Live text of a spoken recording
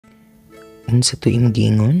Unsa to imong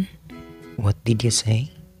giingon? What did you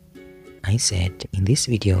say? I said, in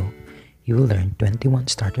this video, you will learn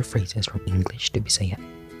 21 starter phrases from English to Bisaya.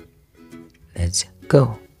 Let's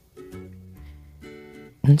go!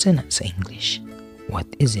 Unsa na sa English? What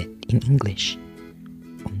is it in English?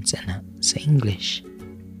 Unsa na sa English?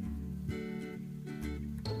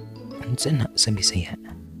 Unsa na sa Bisaya?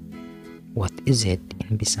 What is it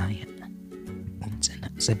in Bisaya? Unsa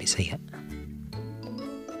na sa Bisaya?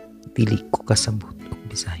 Dili ko kasabot og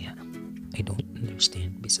Bisaya. I don't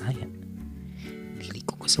understand Bisaya. Dili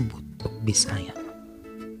ko kasabot og Bisaya.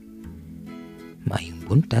 Maayong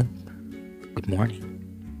buntag. Good morning.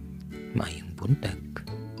 Maayong buntag.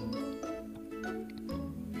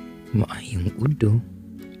 Maayong udto.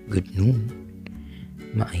 Good noon.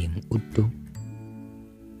 Maayong udto.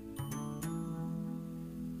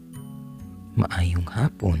 Maayong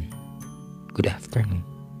hapon. Good afternoon.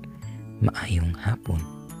 Maayong hapon.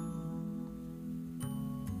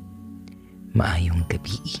 Maayong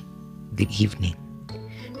gabi. Good evening.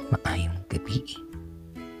 Maayong gabi.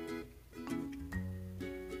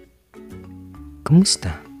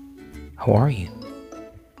 Kamusta? How are you?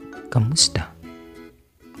 Kamusta?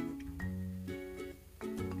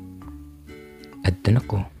 Adto na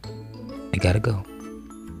ko. I gotta go.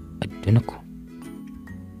 Adto na ko.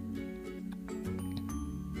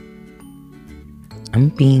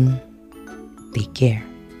 Amping. Take care.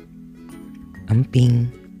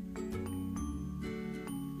 Amping.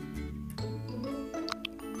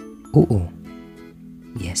 Oo.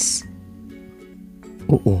 Yes.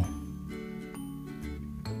 Oo.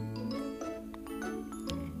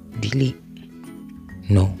 Dili.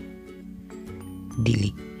 No.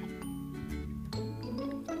 Dili.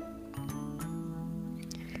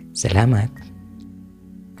 Salamat.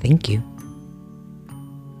 Thank you.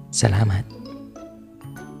 Salamat.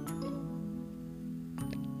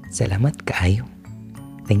 Salamat kaayo.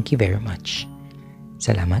 Thank you very much.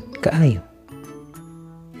 Salamat kaayo.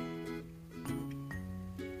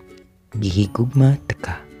 Gihigugma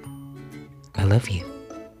taka. I love you.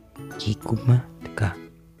 Gihigugma taka.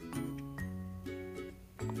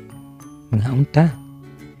 Mga unta.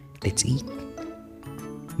 Let's eat.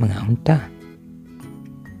 Mga unta.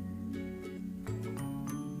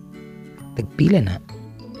 Tagpila na.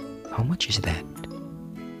 How much is that?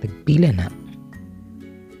 Tagpila na.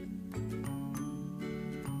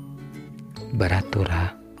 Barato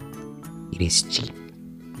ra. It is cheap.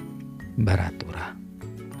 Barato ra.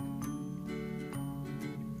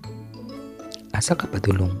 Asa ka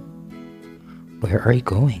padulong? Where are you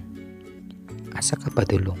going? Asa ka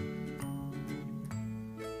padulong?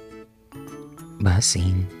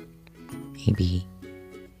 Basin. Maybe.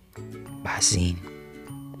 Basin.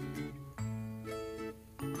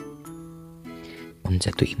 Unsa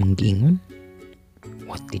to imong giingon?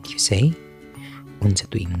 What did you say? Unsa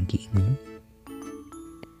to imong giingon?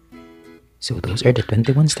 So those are the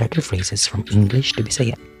 21 starter phrases from English to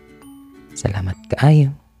Bisaya. Salamat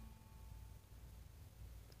kaayo.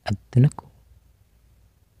 Adto na ko.